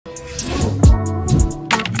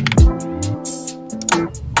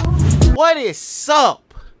What is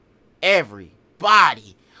up,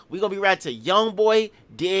 everybody? We gonna be right to YoungBoy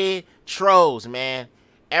did Trollz, man.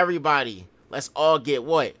 Everybody, let's all get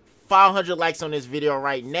what? 500 likes on this video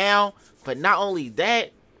right now. But not only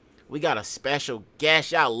that, we got a special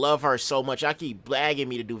guest. Y'all love her so much. I keep blagging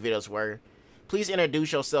me to do videos with her. Please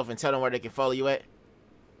introduce yourself and tell them where they can follow you at.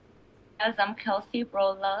 Yes, I'm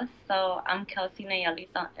𝐂𝐤𝐤𝐞. So I'm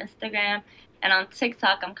𝐂𝐤𝐤𝐤𝐞 on Instagram, and on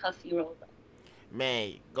TikTok I'm 𝐂𝐤𝐤𝐞.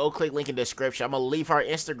 Man, go click link in the description. I'm gonna leave her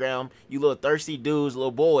Instagram. You little thirsty dudes,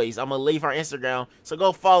 little boys. I'm gonna leave her Instagram. So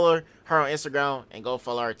go follow her on Instagram and go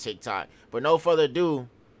follow her TikTok. But no further ado,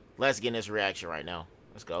 let's get in this reaction right now.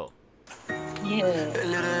 Let's go. Yeah. You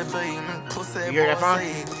hear that fine?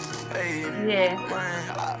 Yeah.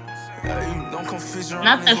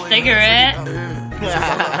 Not the cigarette.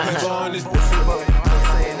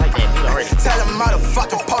 Tell them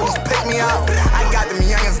motherfucking police pick me up. I got them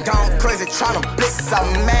youngins gone crazy tryna blitz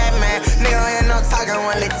some man. Nigga ain't no talking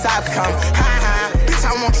when the top come. Ha. Bitch,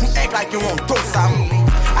 I want you act like you won't do something.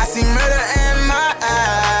 I see murder in my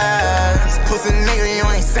eyes. Pussy nigga, you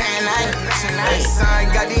ain't saying nothing. Son,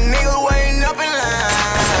 got these niggas waiting up in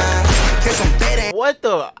line. Catch some dead. What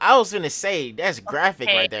the? I was gonna say, that's graphic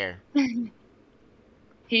right there.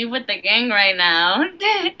 He with the gang right now.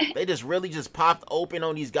 They just really just popped open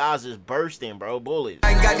on these guys just bursting, bro. Bullets.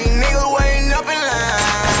 I got these niggas waiting up in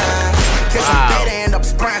line. Catch some dead end up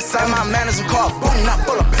spraying some. My manager called boom, not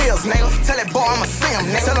full of pills, nigga. Tell that boy I'ma see him,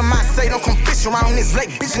 nigga. Tell him I say don't come fish around this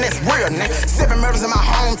lake, bitch, and that's real, nigga. 7 murders in my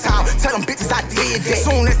hometown. Tell them bitches I did that.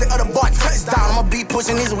 Soon as the other boy touchdown, I'ma be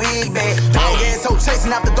pushing his wig back. Dog ass so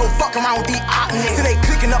chasing after don't fuck around with these op niggas. Till they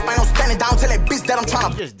clicking up, ain't no standing down. Tell that bitch that I'm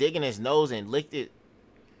trying to just digging his nose and licked it.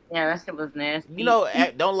 Yeah, that shit was nasty. You know,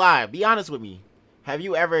 don't lie. Be honest with me. Have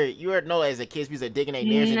you ever know as a kid, we used to digging their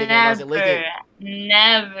nails and digging their nose and licking?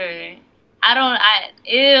 Never.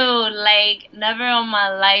 Ew, like, never on my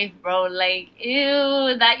life, bro. Like,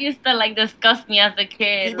 ew, that used to, like, disgust me as a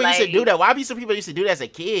kid. People like, used to do that. Why be some people used to do that as a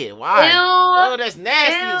kid? Why? Ew. Oh, that's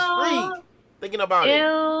nasty as freak. Thinking about it.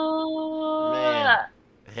 Man.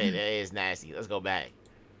 Hey, that is nasty. Let's go back.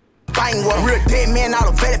 Bang with a real dead man out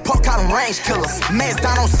of vetted pop, call them range killers. Man's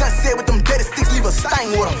down on Sunset with them dirty sticks, leave a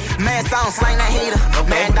stain with them. Man's down, slang that heater.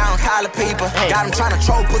 Man down, call the people. Got him trying to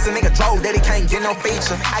troll, pussy nigga drove that he can't get no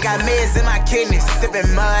feature. I got meds in my kidneys,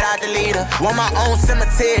 sipping mud out the leader. Want my own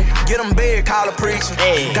cemetery, get them big, call a preacher.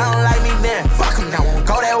 Don't like me then, fuck him now.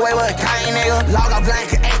 Go that way with a cane, nigga. Log off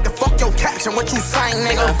blanket, act the fuck your caption, what you saying,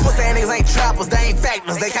 nigga. Pussy niggas ain't trappers, they ain't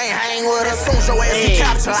factors, they can't hang with us. Soon as your ass get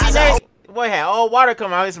captured, I just boy had all water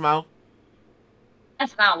come out of his mouth.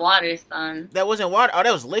 That's not water, son. That wasn't water. Oh,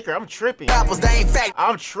 that was liquor. I'm tripping. I'm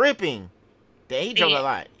tripping. Dang, he drank a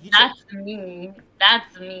lot. That's me.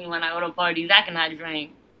 That's me when I go to parties. I cannot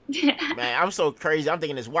drink. Man, I'm so crazy. I'm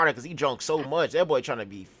thinking it's water because he drunk so much. That boy trying to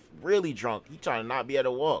be really drunk. He trying to not be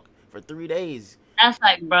able to walk for 3 days. That's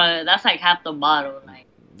like, bro, that's like half the bottle, like,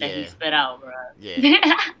 that he spit out, bro.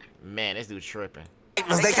 Yeah. Man, this dude tripping.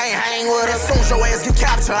 They can't hang with us. Soon as your ass get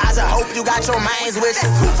captured, I just hope you got your mains with you.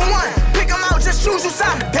 2 for 1, pick them out, just choose you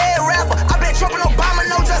something. Dead rapper, I bet Trump and Obama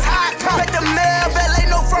know just how I come. Let the mail, LA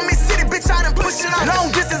know from me city, bitch, I done push it on. Long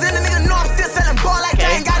distance in the nigga know I'm still selling ball like they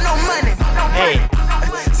ain't got no money. Hey.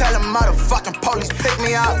 Tell them motherfucking police pick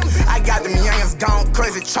me up. I got them youngins gone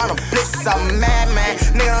crazy tryna blitz some man.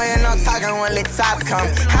 Nigga ain't no talking when the top come.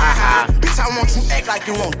 Ha. Bitch, I want you act like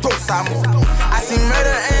you won't do something. I see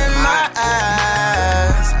murder in my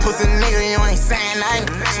eyes. Pussy nigga, you ain't saying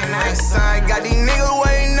nothing. Son, got these niggas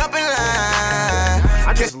waiting up in line.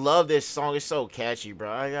 I just love this song. It's so catchy, bro.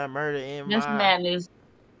 I got murder in my eyes.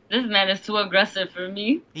 This man is too aggressive for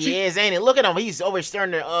me. He is, ain't it? Look at him. He's over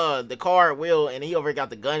steering the car wheel, and he over got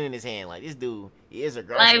the gun in his hand. Like, this dude, he is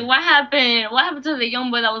aggressive. Like, what happened? What happened to the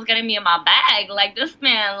young boy that was getting me in my bag? Like, this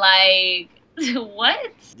man, like,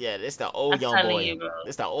 what? Yeah, this the old young boy.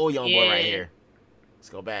 This the old young boy right here. Let's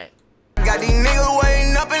go back. Got these niggas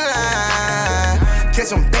waiting up in line. Catch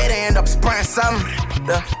them dead end up spraying something.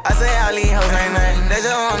 I say all these hoes ain't nothing. They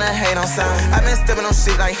just wanna hate on something. I been stepping on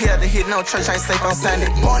shit like here to hit no church ain't safe on Sunday.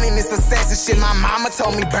 Born in this success and shit, my mama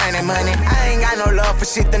told me burn that money. I ain't got no love for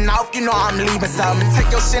shit, then off, you know I'm leaving something. Take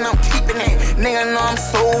your shit, I'm keeping it. Nigga know I'm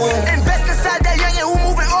so invest inside that youngin' who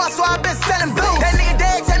moving on, so I been selling blue. That nigga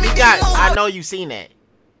dead, tell me I know you seen that.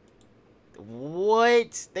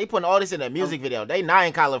 What? They putting all this in a music video. They not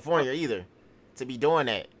in California either to be doing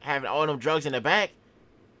that. Having all them drugs in the back.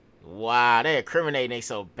 Wow, they incriminating they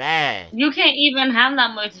so bad. You can't even have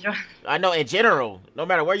that much drugs. I know, in general. No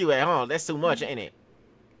matter where you at, huh? That's too much, ain't it?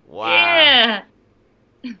 Wow. Yeah.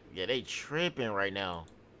 Yeah, they tripping right now.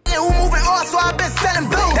 who moving on, so I've been selling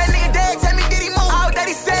blue. That nigga dad tell me did he move? All that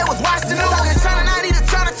he said was watch the news. Talking China 90 to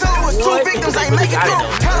China 2. It was two victims, I ain't make it through.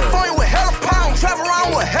 California with hella pounds, travel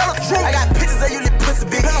around with hella true. I got pictures of you lit pussy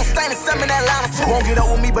big. Been on stain and some in Atlanta too. Won't get up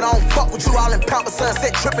with me, but I don't fuck with you. All in Pampa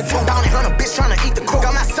Sunset tripping too. Down and a bitch trying to eat the cook.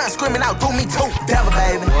 Got my son screaming out, do me too. Devil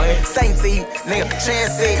baby, Saint seed, nigga,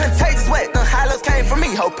 chance seed. Contagious wet, the highlights came from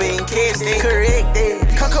me. Hoping catch it, correct it.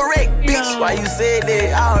 Come correct, bitch. Why you said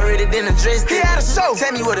that? I already didn't address it. He had a show.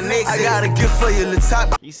 Tell me what the next is. I got a gift for you, little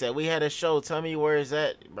top. He said we had a show. Tell me where is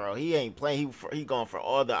that, bro? He ain't playing. He going for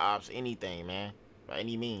all the ops, anything, man, by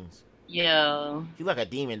any means. Yo. He like a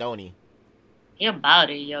demon, don't he? He about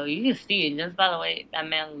it, yo. You can see it just by the way that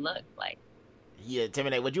man look like. Yeah,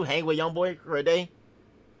 intimidate. Would you hang with YoungBoy for a day?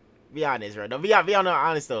 Be honest, bro. Don't be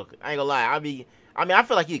honest though. I ain't gonna lie. I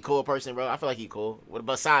feel like he's a cool person, bro. I feel like he's cool.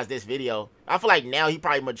 Besides this video, I feel like now he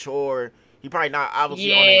probably mature. He probably not obviously.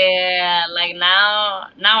 Yeah, like now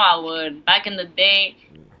I would. Back in the day,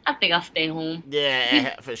 I think I'll stay home.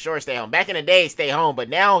 Yeah, for sure, stay home. Back in the day, stay home. But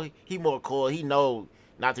now he more cool. He know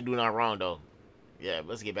not to do nothing wrong though. Yeah,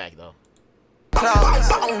 let's get back though.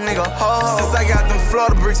 Nigga, since I got them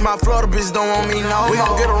Florida bricks, my Florida bitch don't want me no. We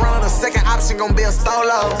gon' get around, the second option gon' be a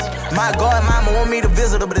stolo. My God, mama want me to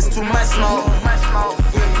visit her, but it's too much smoke.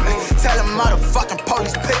 Tell them motherfucking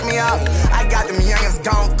police pick me up. I got them youngins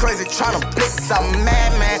gone crazy tryna blitz something mad,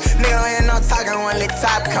 man. Nigga don't hear no talking when the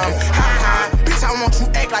top come. Ha ha, bitch, I want you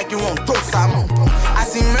act like you won't do something. I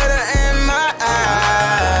see murder in my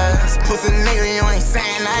eyes. Pussy nigga, you ain't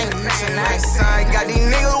saying I ain't mention that. Son, got these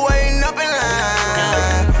niggas waiting up in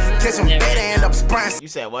line. Catch them better end up sprinting. You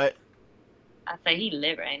said what? I say he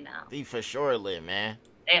lit right now. He for sure lit, man.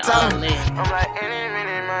 They all lit. I'm like,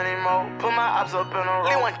 any money more. Put my ops up in a row.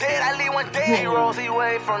 Leave one dead, I leave one dead. He rolls, he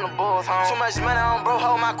away from the Bulls home. Too much money on bro,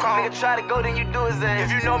 hold my crown. Nigga try to go, then you do his ass.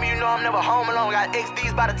 If you know me, you know I'm never home alone. Got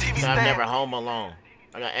XDs by the TV stand. I'm never home alone.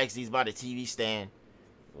 I got XDs by the TV stand.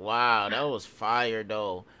 Wow, that was fire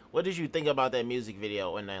though. What did you think about that music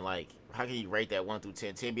video? And then like, how can you rate that 1 through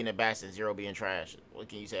 10? 10 being the best and 0 being trash. What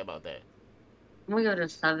can you say about that? I'm gonna go to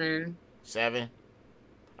 7. 7?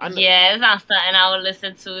 Yeah, it's not something I would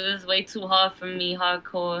listen to. This is way too hard for me,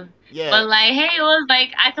 hardcore. Yeah. But like, hey, it was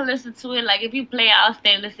like I could listen to it. Like if you play it, I'll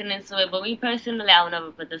stay listening to it. But me personally, I would never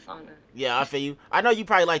put this song in. Yeah, I feel you. I know you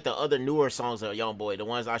probably like the other newer songs of YoungBoy, the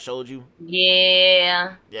ones I showed you.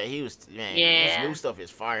 Yeah. Yeah, he was, man. Yeah. His new stuff is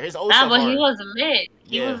fire. His old stuff. But hard. he was lit.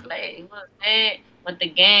 He was lit with the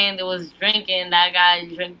gang. There was drinking. That guy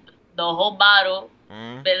drank the whole bottle,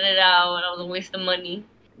 spit it out. That was a waste of money.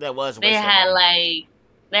 That was. They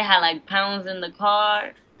had like pounds in the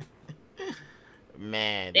car.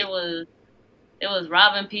 Man. It was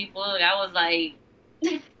robbing people. I was like.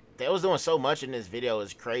 They was doing so much in this video.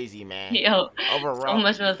 It's crazy, man. Yo, overall, so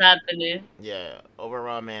much was happening. Yeah,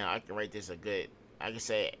 overall, man, I can rate this a good. I can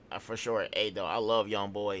say for sure A though. I love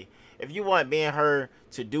YoungBoy. If you want me and her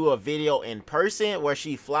to do a video in person where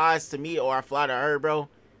she flies to me or I fly to her, bro,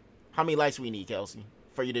 how many likes we need, Kelsey,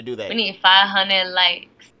 for you to do that? We need 500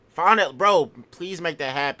 likes. 500, bro. Please make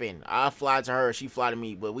that happen. I fly to her, she fly to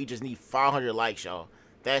me, but we just need 500 likes, y'all.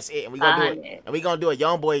 That's it. And we gonna do it. And we gonna do a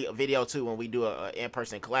YoungBoy video too when we do a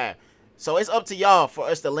in-person collab. So it's up to y'all for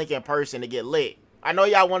us to link in person to get lit. I know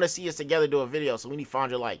y'all want to see us together do a video, so we need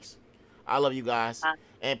 500 likes. I love you guys.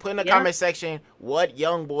 And put in the comment section what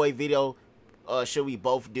YoungBoy video should we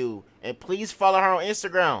both do. And please follow her on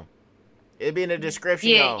Instagram. It'll be in the description,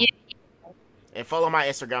 y'all. And follow my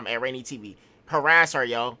Instagram at RainyTV. Harass her,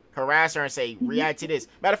 y'all. Harass her and say, react to this.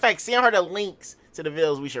 Matter of fact, send her the links to the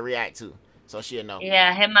videos we should react to. So she'll know.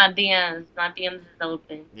 Yeah, hit my DMs. My DMs is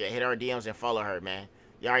open. Yeah, hit her DMs and follow her, man.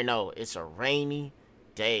 You already know it's a rainy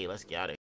day. Let's get out of here.